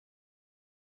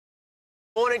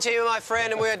Morning to you, my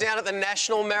friend, and we're down at the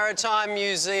National Maritime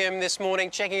Museum this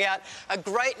morning checking out a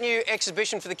great new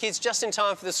exhibition for the kids just in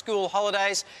time for the school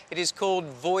holidays. It is called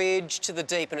Voyage to the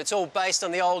Deep, and it's all based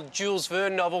on the old Jules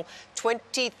Verne novel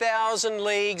 20,000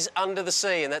 Leagues Under the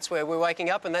Sea, and that's where we're waking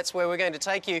up and that's where we're going to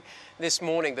take you this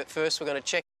morning. But first we're going to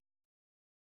check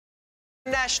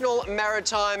National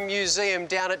Maritime Museum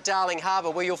down at Darling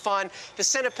Harbour, where you'll find the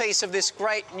centrepiece of this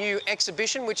great new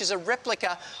exhibition, which is a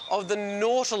replica of the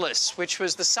Nautilus, which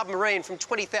was the submarine from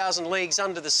 20,000 Leagues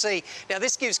Under the Sea. Now,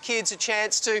 this gives kids a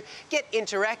chance to get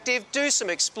interactive, do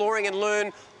some exploring and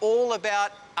learn all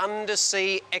about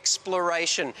undersea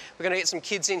exploration. We're going to get some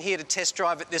kids in here to test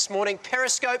drive it this morning.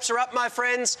 Periscopes are up, my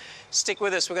friends. Stick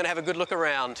with us. We're going to have a good look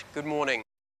around. Good morning.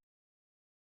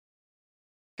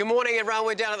 Good morning, everyone.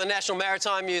 We're down at the National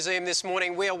Maritime Museum this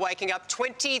morning. We are waking up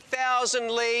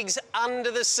 20,000 Leagues Under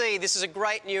the Sea. This is a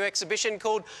great new exhibition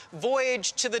called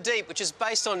Voyage to the Deep, which is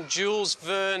based on Jules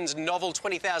Verne's novel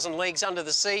 20,000 Leagues Under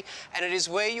the Sea, and it is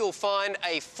where you'll find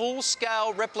a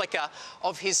full-scale replica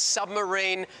of his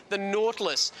submarine, the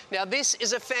Nautilus. Now, this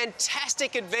is a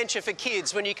fantastic adventure for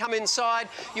kids. When you come inside,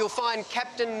 you'll find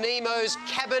Captain Nemo's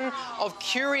cabin of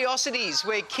curiosities,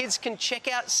 where kids can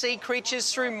check out sea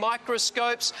creatures through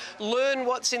microscopes, learn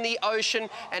what's in the ocean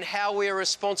and how we're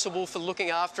responsible for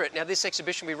looking after it. Now, this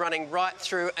exhibition will be running right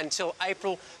through until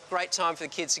April. Great time for the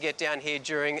kids to get down here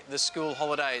during the school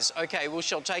holidays. OK, we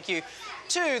shall take you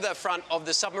to the front of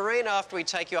the submarine after we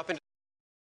take you up into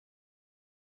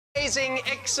amazing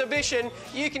exhibition.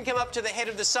 You can come up to the head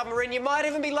of the submarine. You might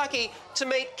even be lucky to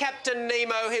meet Captain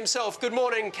Nemo himself. Good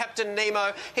morning, Captain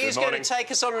Nemo. He's going to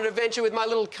take us on an adventure with my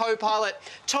little co-pilot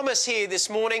Thomas here this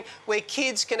morning, where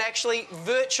kids can actually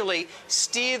virtually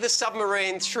steer the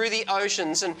submarine through the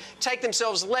oceans and take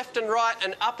themselves left and right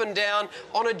and up and down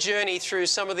on a journey through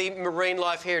some of the marine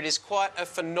life here. It is quite a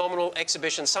phenomenal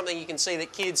exhibition, something you can see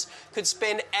that kids could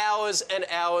spend hours and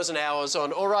hours and hours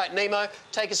on. All right, Nemo,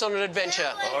 take us on an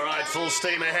adventure. All right, full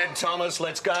steam ahead, Thomas.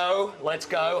 Let's go. Let's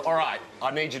go. All right, I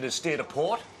need you to steer to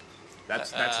port.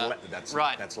 That's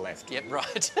right. That's left. Yep,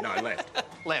 right. No, left.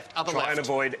 Left, other Try left. and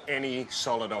avoid any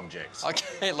solid objects.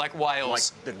 OK, like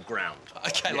whales. Like the ground.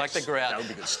 OK, yes, like the ground. That would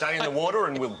be good. Stay in the water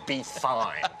and we'll be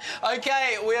fine.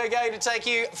 OK, we are going to take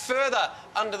you further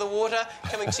under the water,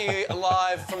 coming to you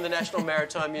live from the National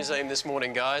Maritime Museum this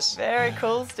morning, guys. Very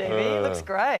cool, Stevie. Looks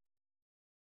great.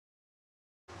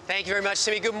 Thank you very much,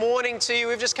 Timmy. Good morning to you.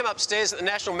 We've just come upstairs at the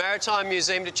National Maritime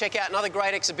Museum to check out another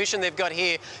great exhibition they've got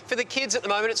here for the kids at the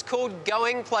moment. It's called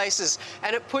Going Places,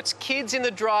 and it puts kids in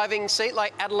the driving seat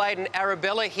like Adelaide and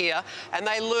Arabella here, and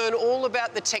they learn all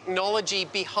about the technology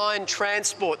behind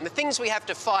transport and the things we have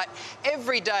to fight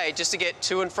every day just to get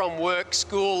to and from work,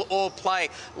 school or play,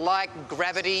 like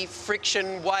gravity,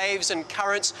 friction, waves and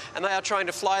currents. And they are trying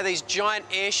to fly these giant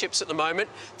airships at the moment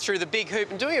through the big hoop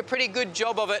and doing a pretty good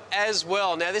job of it as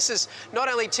well. Now, this is not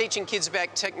only teaching kids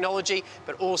about technology,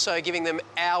 but also giving them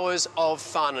hours of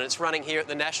fun. And it's running here at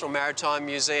the National Maritime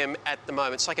Museum at the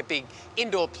moment. It's like a big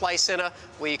indoor play centre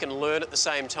where you can learn at the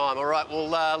same time. All right, we'll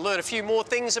learn a few more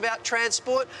things about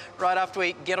transport right after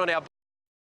we get on our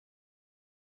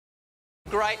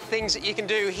great things that you can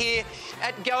do here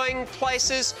at Going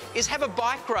Places is have a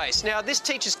bike race. Now, this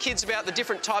teaches kids about the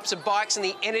different types of bikes and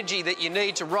the energy that you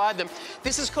need to ride them.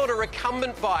 This is called a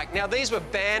recumbent bike. Now, these were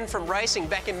banned from racing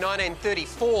back in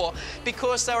 1934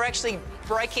 because they were actually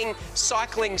breaking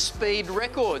cycling speed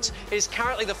records. It is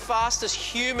currently the fastest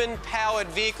human-powered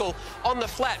vehicle on the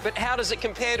flat. But how does it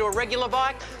compare to a regular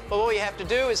bike? Well, all you have to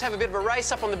do is have a bit of a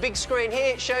race up on the big screen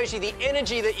here. It shows you the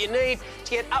energy that you need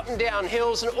to get up and down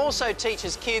hills, and also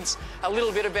teaches kids a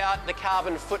little bit about the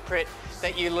carbon footprint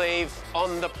that you leave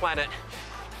on the planet.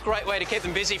 Great way to keep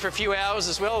them busy for a few hours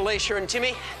as well, Alicia and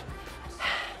Timmy.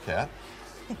 Yeah.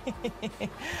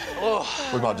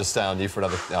 We might just stay on you for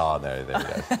another... Oh, no, there we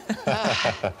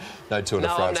go. No Tour de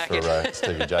France for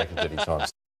Stevie Jacobs anytime.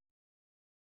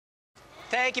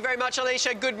 Thank you very much,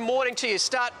 Alicia. Good morning to you.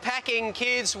 Start packing,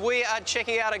 kids. We are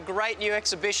checking out a great new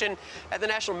exhibition at the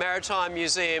National Maritime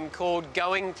Museum called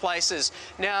Going Places.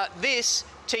 Now, this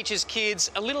teaches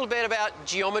kids a little bit about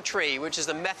geometry, which is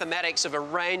the mathematics of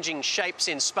arranging shapes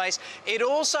in space. It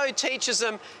also teaches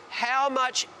them how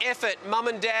much effort mum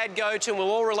and dad go to, and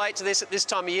we'll all relate to this at this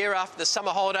time of year after the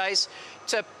summer holidays,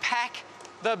 to pack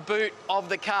the boot of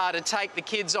the car to take the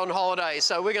kids on holiday.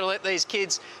 So we're going to let these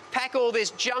kids pack all this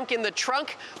junk in the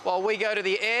trunk while we go to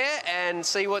the air and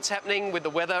see what's happening with the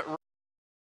weather.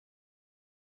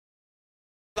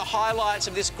 the highlights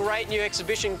of this great new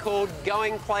exhibition called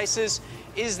Going Places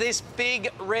is this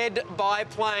big red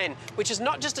biplane, which is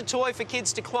not just a toy for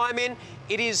kids to climb in,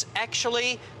 it is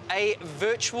actually a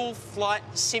virtual flight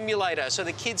simulator, so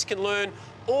the kids can learn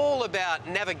all about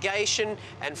navigation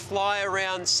and fly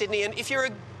around Sydney. And if you're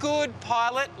a good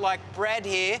pilot like Brad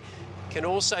here, can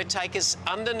also take us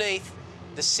underneath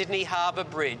the Sydney Harbour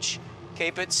Bridge.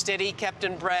 Keep it steady,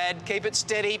 Captain Brad, keep it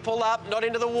steady, pull up, not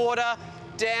into the water,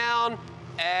 down,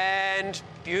 and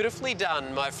beautifully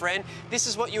done, my friend. This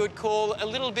is what you would call a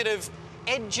little bit of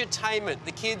edutainment.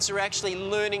 The kids are actually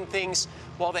learning things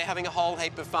while they're having a whole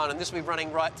heap of fun, and this will be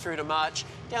running right through to March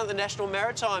down at the National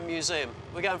Maritime Museum.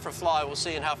 We're going for a fly. We'll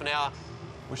see you in half an hour.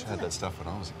 Wish I had that stuff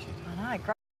when I was a kid. I know,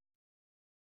 great.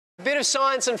 A bit of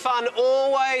science and fun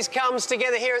always comes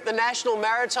together here at the National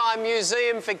Maritime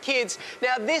Museum for kids.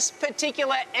 Now, this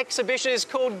particular exhibition is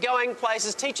called Going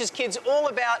Places, teaches kids all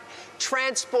about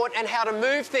transport and how to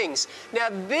move things. Now,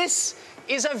 this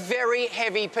is a very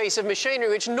heavy piece of machinery,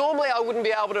 which normally I wouldn't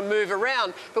be able to move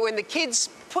around, but when the kids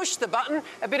push the button,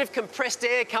 a bit of compressed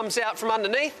air comes out from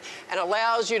underneath and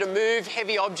allows you to move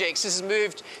heavy objects. This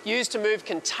is used to move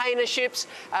container ships,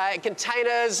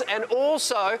 containers, and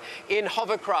also in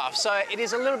hovercraft. So it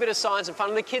is a little bit of science and fun,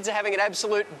 and the kids are having an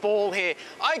absolute ball here.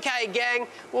 Okay, gang,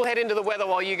 we'll head into the weather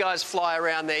while you guys fly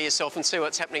around there yourself and see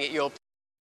what's happening at your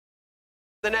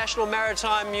the National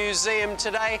Maritime Museum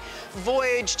today.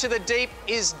 Voyage to the Deep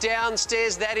is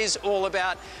downstairs. That is all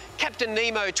about Captain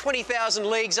Nemo, 20,000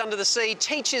 Leagues Under the Sea,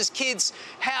 teaches kids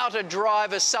how to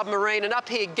drive a submarine. And up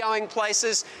here, Going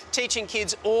Places, teaching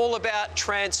kids all about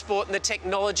transport and the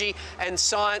technology and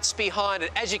science behind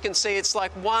it. As you can see, it's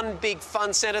like one big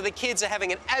fun centre. The kids are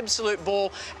having an absolute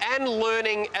ball and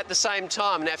learning at the same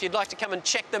time. Now, if you'd like to come and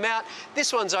check them out,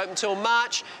 this one's open till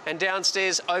March and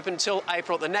downstairs open till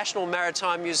April at the National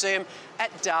Maritime Museum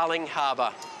at Darling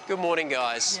Harbour. Good morning,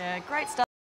 guys. Yeah, great stuff.